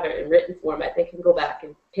you have it in written format, they can go back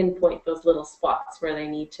and pinpoint those little spots where they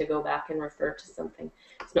need to go back and refer to something.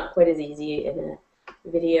 It's not quite as easy in a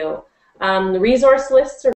video. The resource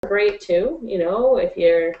lists are great too, you know, if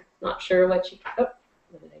you're not sure what you, oh,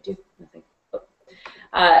 what did I do? Nothing.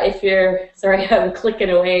 If you're, sorry, I'm clicking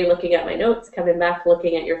away, looking at my notes, coming back,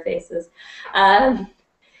 looking at your faces.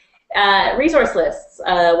 Resource lists,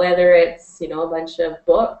 whether it's, you know, a bunch of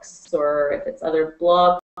books, or if it's other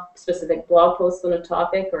specific blog posts on a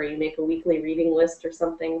topic, or you make a weekly reading list or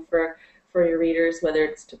something for your readers, whether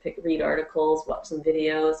it's to read articles, watch some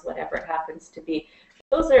videos, whatever it happens to be.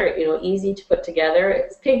 Those are, you know, easy to put together.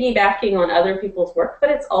 It's piggybacking on other people's work, but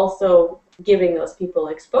it's also giving those people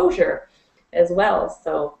exposure as well.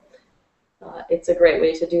 So it's a great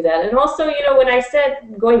way to do that. And also, you know, when I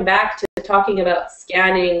said, going back to talking about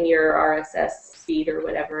scanning your RSS feed or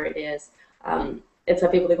whatever it is, and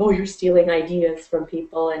some people think, oh, you're stealing ideas from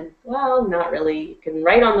people, and well, not really. You can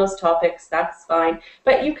write on those topics, that's fine.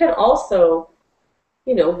 But you can also,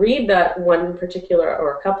 you know, read that one particular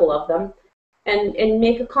or a couple of them and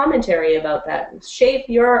make a commentary about that. Shape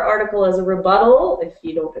your article as a rebuttal if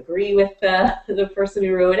you don't agree with the person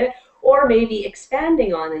who wrote it, or maybe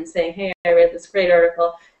expanding on and saying, hey, I read this great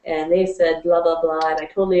article and they said blah, blah, blah, and I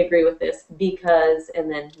totally agree with this because,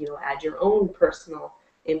 and then, you know, add your own personal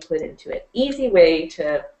input into it. Easy way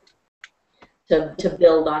to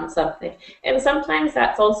build on something. And sometimes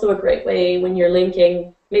that's also a great way when you're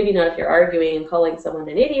linking, maybe not if you're arguing and calling someone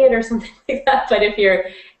an idiot or something like that, but if you're,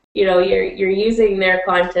 you know, you're using their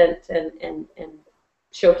content and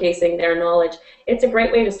showcasing their knowledge, it's a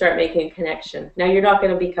great way to start making a connection. Now, you're not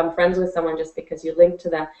going to become friends with someone just because you link to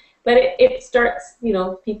them, but it starts, you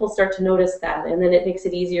know, people start to notice that, and then it makes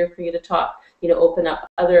it easier for you to talk, you know, open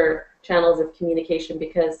up other channels of communication,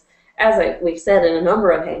 because as we've said in a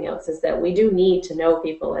number of Hangouts, is that we do need to know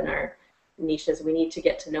people in our niches. We need to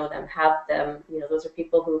get to know them, have them, you know, those are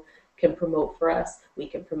people who can promote for us, we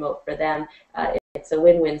can promote for them. It's a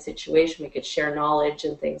win-win situation. We could share knowledge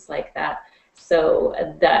and things like that. So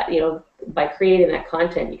that, you know, by creating that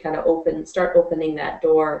content, you kind of start opening that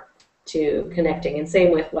door to connecting. And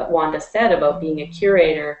same with what Wanda said about being a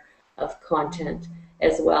curator of content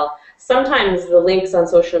as well. Sometimes the links on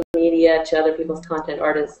social media to other people's content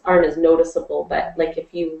aren't as noticeable, but like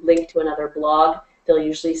if you link to another blog, they'll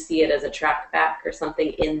usually see it as a track back or something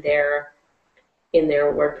in their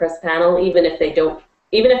WordPress panel, even if they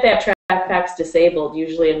have track backs disabled.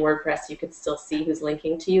 Usually in WordPress you could still see who's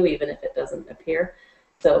linking to you, even if it doesn't appear.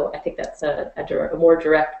 So I think that's a more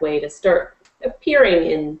direct way to start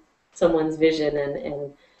appearing in someone's vision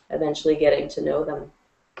and eventually getting to know them.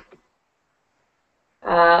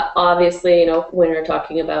 Obviously, when we're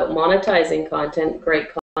talking about monetizing content, great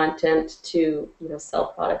content to,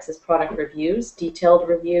 sell products is product reviews, detailed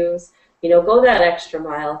reviews. Go that extra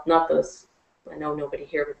mile. Not those, I know nobody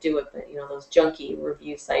here would do it, but those junky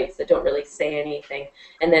review sites that don't really say anything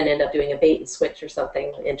and then end up doing a bait and switch or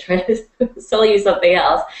something and trying to sell you something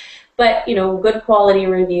else. But good quality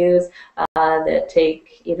reviews that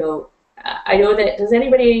take, I know that, does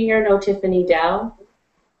anybody here know Tiffany Dow?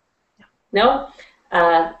 No?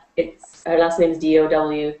 It's her last name is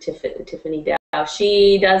D-O-W, Tiffany Dow.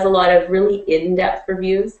 She does a lot of really in-depth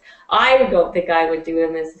reviews. I don't think I would do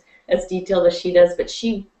them as detailed as she does, but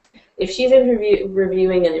if she's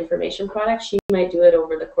reviewing an information product, she might do it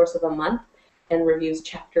over the course of a month and reviews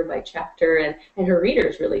chapter by chapter, and her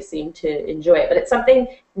readers really seem to enjoy it. But it's something,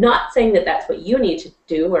 not saying that that's what you need to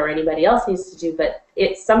do or anybody else needs to do, but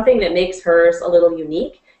it's something that makes hers a little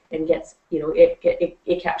unique and gets,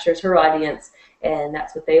 it captures her audience, and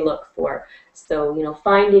that's what they look for. So,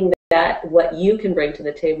 finding that what you can bring to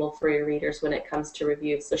the table for your readers when it comes to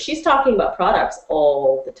reviews. So she's talking about products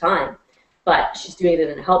all the time, but she's doing it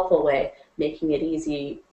in a helpful way, making it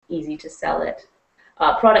easy to sell it.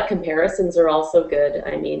 Product comparisons are also good.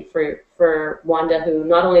 I mean, for Wanda, who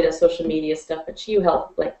not only does social media stuff, but you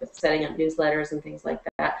help like with setting up newsletters and things like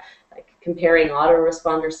that, like comparing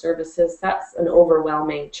autoresponder services. That's an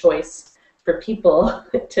overwhelming choice for people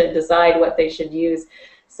to decide what they should use.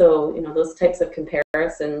 So, those types of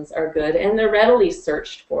comparisons are good, and they're readily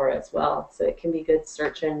searched for as well. So it can be good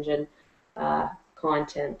search engine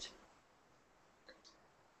content.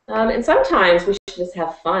 And sometimes we should just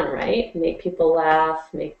have fun, right? Make people laugh.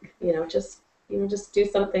 Make just do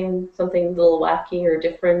something a little wacky or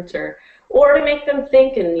different, or to make them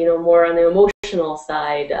think, and more on the emotional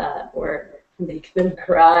side, or make them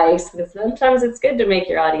cry. So sometimes it's good to make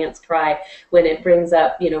your audience cry when it brings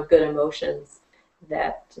up good emotions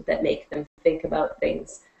that make them think about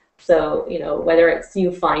things. So whether it's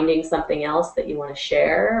you finding something else that you want to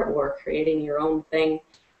share or creating your own thing.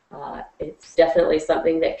 It's definitely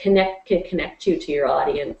something that can connect you to your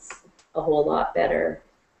audience a whole lot better.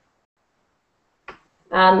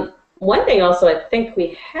 One thing also I think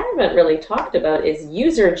we haven't really talked about is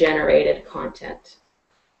user-generated content.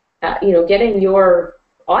 Getting your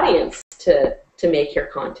audience to make your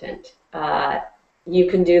content. You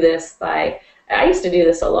can do this by, I used to do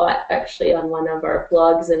this a lot actually on one of our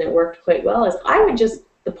blogs, and it worked quite well, is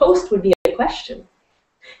the post would be a question.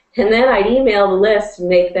 And then I'd email the list and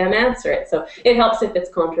make them answer it. So it helps if it's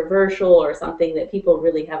controversial or something that people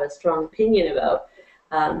really have a strong opinion about.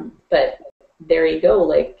 But there you go,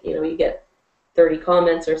 like, you get 30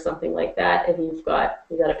 comments or something like that, and you've got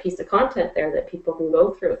a piece of content there that people can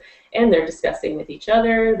go through. And they're discussing with each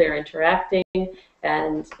other, they're interacting,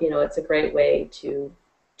 and it's a great way to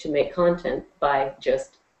make content by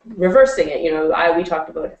just reversing it. We talked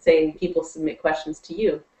about saying people submit questions to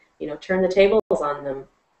you. Turn the tables on them.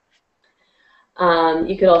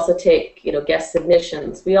 You could also take, guest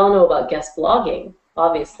submissions. We all know about guest blogging,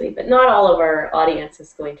 obviously, but not all of our audience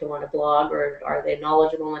is going to want to blog, or are they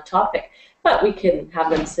knowledgeable on a topic. But we can have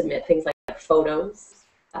them submit things like photos,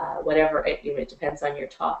 whatever. It depends on your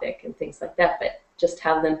topic and things like that. But just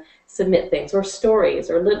have them submit things, or stories,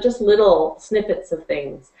 or just little snippets of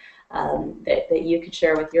things that you could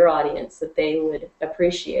share with your audience that they would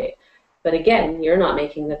appreciate. But again, you're not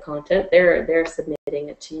making the content; they're submitting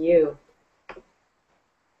it to you.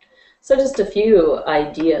 So just a few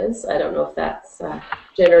ideas. I don't know if that's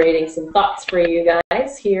generating some thoughts for you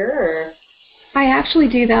guys here. Or I actually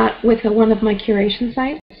do that with one of my curation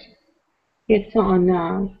sites. It's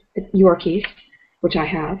on Yorkies, which I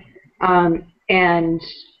have. And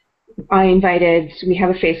we have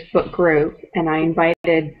a Facebook group, and I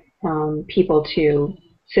invited people to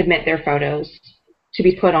submit their photos to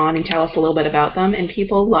be put on and tell us a little bit about them. And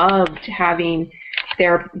people loved having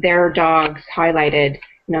their dogs highlighted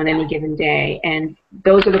on any given day, and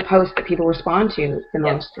those are the posts that people respond to the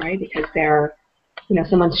most, right? Because they're,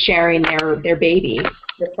 someone's sharing their baby.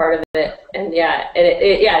 They're part of it, and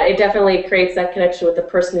it definitely creates that connection with the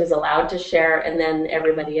person who's allowed to share, and then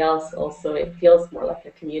everybody else. Also, it feels more like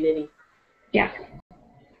a community. Yeah.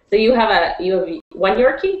 So you have one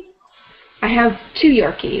Yorkie? I have 2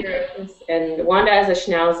 Yorkies. And Wanda has a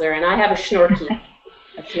Schnauzer, and I have a Schnorkie,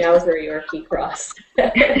 a Schnauzer Yorkie cross.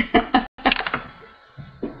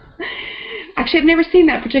 Actually, I've never seen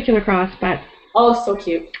that particular cross, but... Oh, so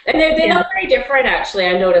cute. And they look very different, actually.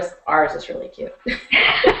 I noticed ours is really cute.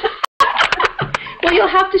 Well, you'll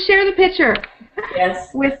have to share the picture.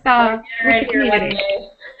 Yes. with the One community.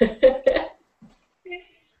 day.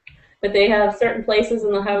 But they have certain places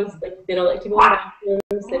in the house, like they don't like to go in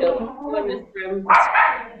bathrooms, they don't like to go in this room.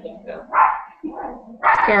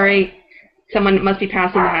 Sorry, someone must be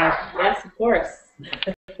passing the house. Yes, of course.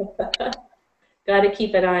 Got to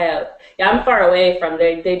keep an eye out. Yeah, I'm far away from.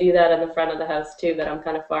 They do that in the front of the house too, but I'm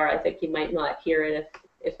kind of far. I think you might not hear it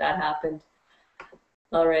if that happened.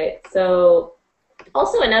 All right. So,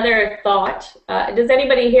 also another thought. Does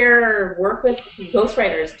anybody here work with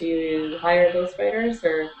ghostwriters? Do you hire ghostwriters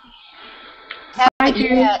or? Haven't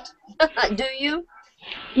yet. Do you?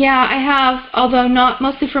 Yeah, I have, although not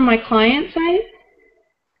mostly from my client side.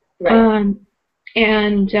 Right.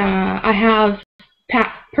 I have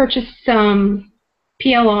purchased some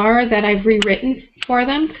PLR that I've rewritten for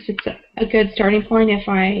them because it's a good starting point if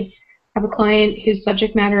I have a client whose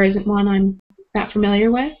subject matter isn't one I'm that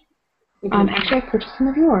familiar with. Actually, I purchased some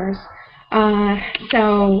of yours.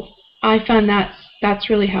 So I found that's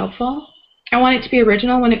really helpful. I want it to be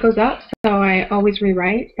original when it goes up, so I always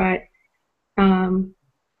rewrite, but the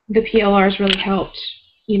PLRs really helped,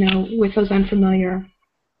 with those unfamiliar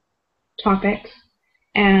topics.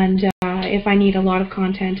 And if I need a lot of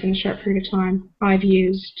content in a short period of time, I've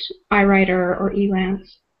used iWriter or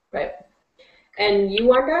Elance. Right. And you,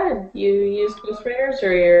 Wanda, you use ghostwriters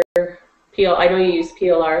or your PL? I know you use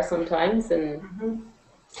PLR sometimes, and.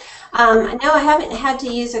 No, I haven't had to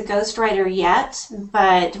use a ghostwriter yet,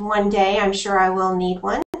 but one day I'm sure I will need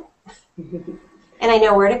one. And I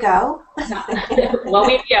know where to go. Well,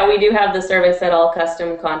 we do have the service at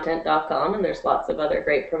allcustomcontent.com, and there's lots of other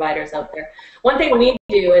great providers out there. One thing we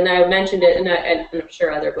do, and I mentioned it, and I'm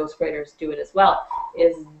sure other ghostwriters do it as well,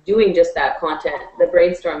 is doing just that content, the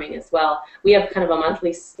brainstorming as well. We have kind of a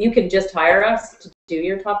monthly, you can just hire us to do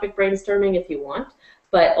your topic brainstorming if you want,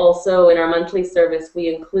 but also in our monthly service,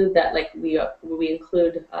 we include that, like we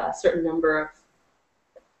include a certain number of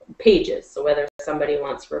pages. So whether somebody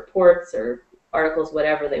wants reports or articles,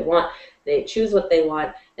 whatever they want, they choose what they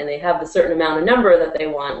want, and they have the certain amount of number that they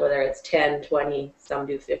want, whether it's 10, 20, some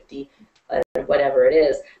do 50, whatever it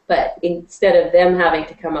is. But instead of them having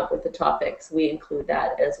to come up with the topics, we include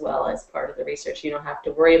that as well as part of the research. You don't have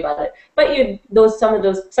to worry about it. But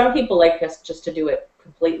some people like us just to do it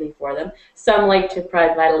completely for them. Some like to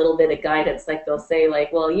provide a little bit of guidance, like they'll say,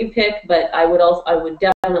 like, well, you pick, but I would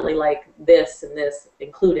definitely like this and this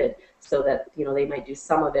included, so that they might do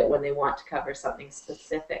some of it when they want to cover something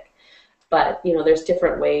specific. But there's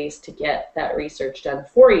different ways to get that research done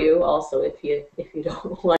for you. Also, if you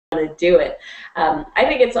don't want to do it, I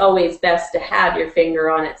think it's always best to have your finger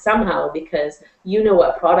on it somehow, because you know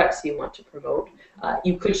what products you want to promote.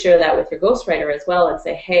 You could share that with your ghostwriter as well and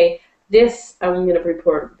say, hey, I'm going to be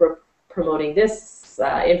promoting this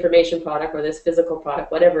information product or this physical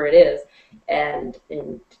product, whatever it is, and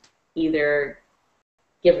either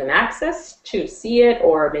give them access to see it,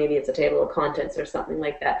 or maybe it's a table of contents or something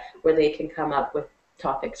like that where they can come up with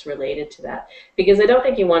topics related to that. Because I don't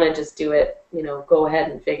think you want to just do it, go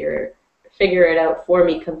ahead and figure it out for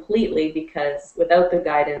me completely, because without the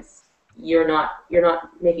guidance, you're not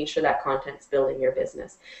making sure that content's building your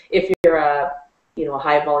business. If you're a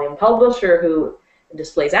high volume publisher who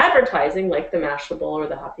displays advertising like the Mashable or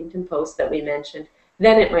the Huffington Post that we mentioned,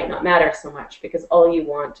 then it might not matter so much, because all you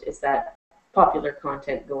want is that popular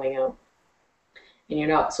content going out, and you're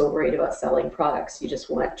not so worried about selling products. You just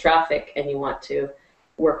want traffic, and you want to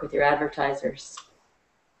work with your advertisers.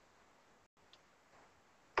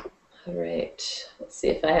 All right, let's see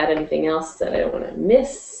if I had anything else that I don't want to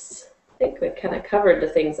miss. I think we kind of covered the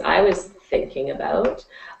things I was thinking about.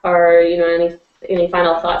 Are any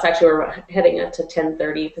final thoughts? Actually, we're heading up to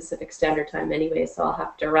 10:30 Pacific Standard Time anyway, so I'll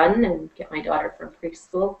have to run and get my daughter from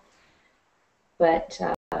preschool. But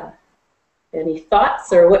any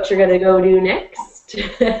thoughts, or what you're going to go do next?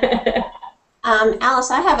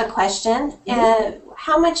 Alice, I have a question.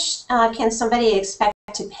 How much can somebody expect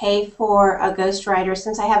to pay for a ghostwriter,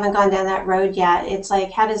 since I haven't gone down that road yet? It's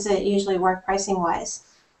like, how does it usually work pricing-wise?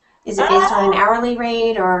 Is it based on an hourly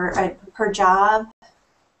rate or a per job?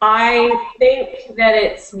 I think that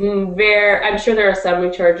it's I'm sure there are some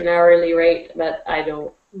who charge an hourly rate, but I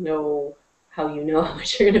don't know how how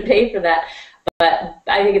much you're going to pay for that. But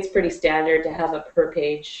I think it's pretty standard to have a per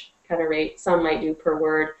page kind of rate. Some might do per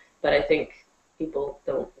word, but I think people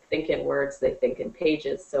don't think in words, they think in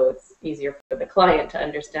pages, so it's easier for the client to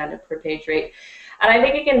understand a per page rate. And I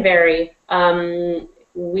think it can vary.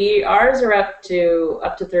 Ours are up to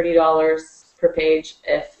 $30 per page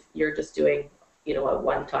if you're just doing a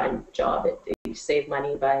one-time job. You save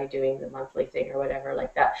money by doing the monthly thing or whatever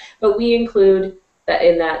like that. But we include that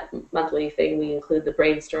in that monthly thing we include the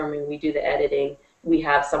brainstorming, we do the editing, we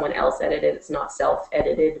have someone else edit it. It's not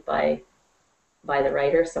self-edited by the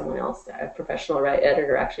writer. Someone else, a professional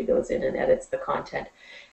editor, actually goes in and edits the content.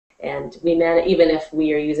 And we manage, even if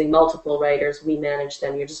we are using multiple writers, we manage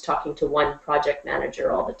them. You're just talking to one project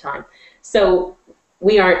manager all the time. So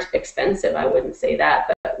we aren't expensive, I wouldn't say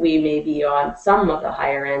that, but we may be on some of the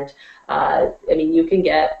higher end. I mean, you can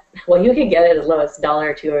get it as low as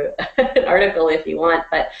 $1 to an article if you want,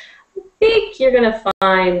 but I think you're going to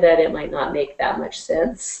find that it might not make that much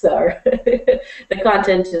sense. Or the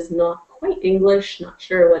content is not quite English, not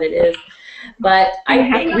sure what it is, but I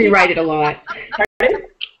have to rewrite it a lot. Pardon?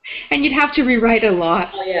 And you'd have to rewrite a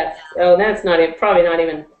lot. Oh yes. Oh, that's not even, probably not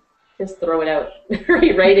even. Just throw it out.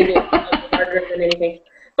 Rewriting it harder than anything.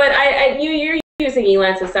 But you're using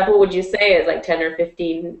Elance and stuff. What would you say is like $10 or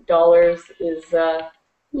 $15 is?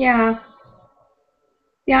 Yeah.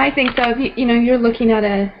 Yeah, I think so. You know, you're looking at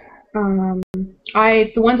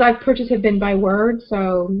the ones I've purchased have been by word,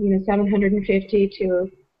 so 750 to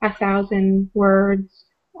 1,000 words.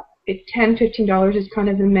 $10, $15 is kind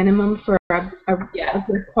of the minimum for a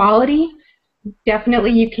good quality.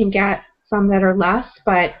 Definitely, you can get some that are less,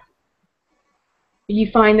 but you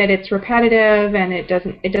find that it's repetitive and it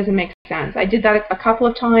doesn't make sense. I did that a couple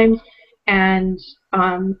of times, and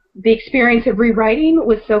the experience of rewriting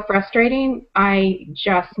was so frustrating. I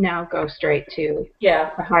just now go straight to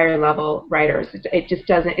the higher level writers. It just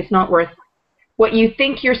doesn't. It's not worth what you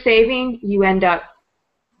think you're saving. You end up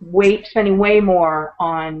spending way more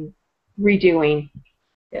on redoing.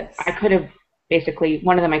 Yes. I could have basically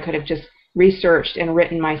one of them. I could have just researched and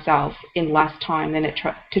written myself in less time than it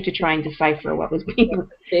took to try and decipher what was being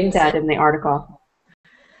said in the article.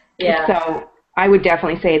 Yeah. So I would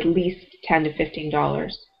definitely say at least $10 to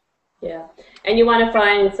 $15. Yeah, and you want to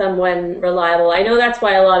find someone reliable. I know that's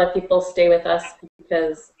why a lot of people stay with us,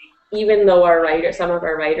 because even though some of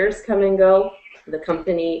our writers come and go, the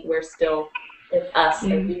company, we're still with us,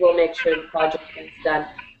 and we will make sure the project gets done.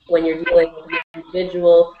 When you're dealing with an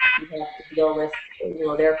individual, you have to deal with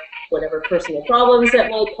their whatever personal problems that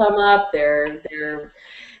might come up. Their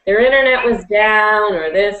internet was down,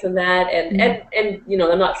 or this and that, and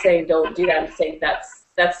I'm not saying don't do that. I'm saying that's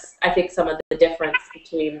I think some of the difference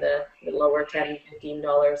between the lower $10,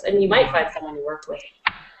 $15, and you might find someone you work with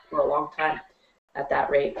for a long time at that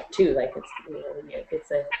rate too. Like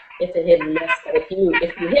it's a hit and miss, but if you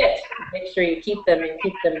hit, make sure you keep them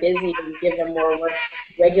busy and give them more work,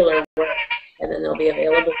 regular work, and then they'll be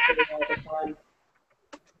available for you all the time.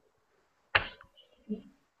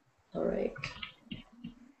 All right.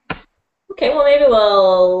 Okay, well maybe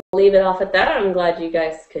we'll leave it off at that. I'm glad you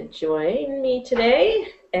guys could join me today.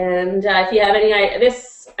 And if you have any, I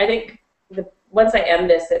think once I end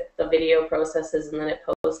this, the video processes and then it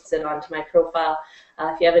posts it onto my profile.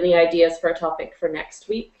 If you have any ideas for a topic for next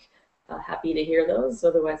week, happy to hear those.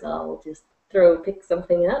 Otherwise, I'll just pick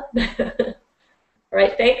something up. All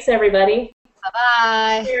right, thanks everybody.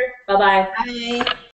 Bye-bye. Bye-bye. Bye.